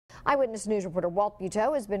Eyewitness News reporter Walt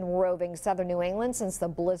Buteau has been roving southern New England since the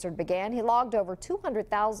blizzard began. He logged over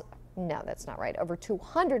 200,000. No, that's not right. Over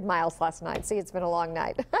 200 miles last night. See, it's been a long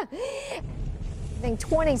night. I think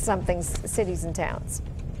 20-something cities and towns.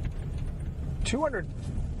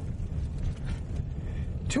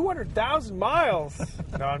 200,000 miles.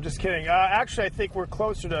 No, I'm just kidding. Actually, I think we're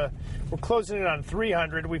closing in on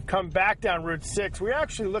 300. We've come back down Route 6. We're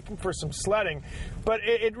actually looking for some sledding, but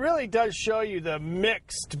it really does show you the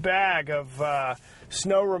mixed bag of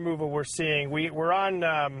snow removal we're seeing. We're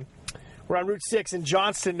on Route 6 in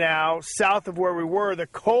Johnston now, south of where we were. The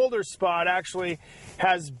colder spot actually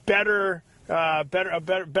has better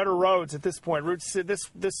roads at this point.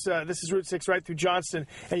 This is Route 6 right through Johnston,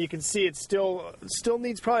 and you can see it still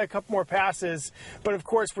needs probably a couple more passes. But of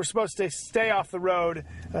course, we're supposed to stay off the road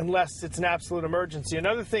unless it's an absolute emergency.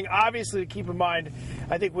 Another thing, obviously, to keep in mind,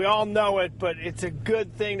 I think we all know it, but it's a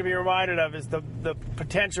good thing to be reminded of, is the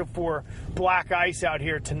potential for black ice out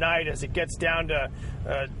here tonight as it gets down to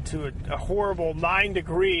a horrible 9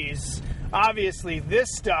 degrees. Obviously, this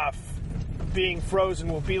stuff being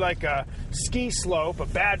frozen will be like a ski slope, a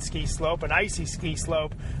bad ski slope, an icy ski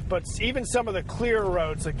slope. But even some of the clear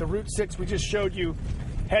roads, like the Route 6 we just showed you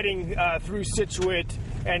heading through Scituate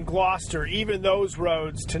and Gloucester, even those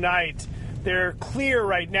roads tonight, they're clear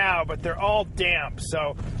right now, but they're all damp.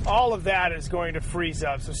 So all of that is going to freeze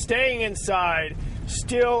up. So staying inside,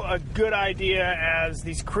 still a good idea as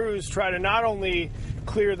these crews try to not only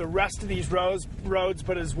clear the rest of these roads,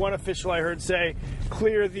 but as one official I heard say,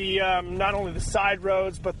 clear the not only the side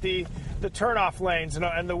roads, but the turnoff lanes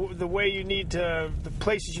and the way you need to, the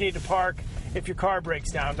places you need to park if your car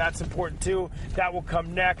breaks down. That's important too. That will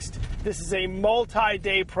come next. This is a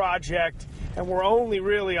multi-day project, and we're only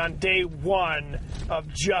really on day one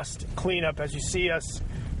of just cleanup as you see us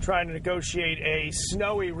trying to negotiate a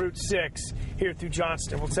snowy Route 6 here through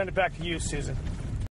Johnston. We'll send it back to you, Susan.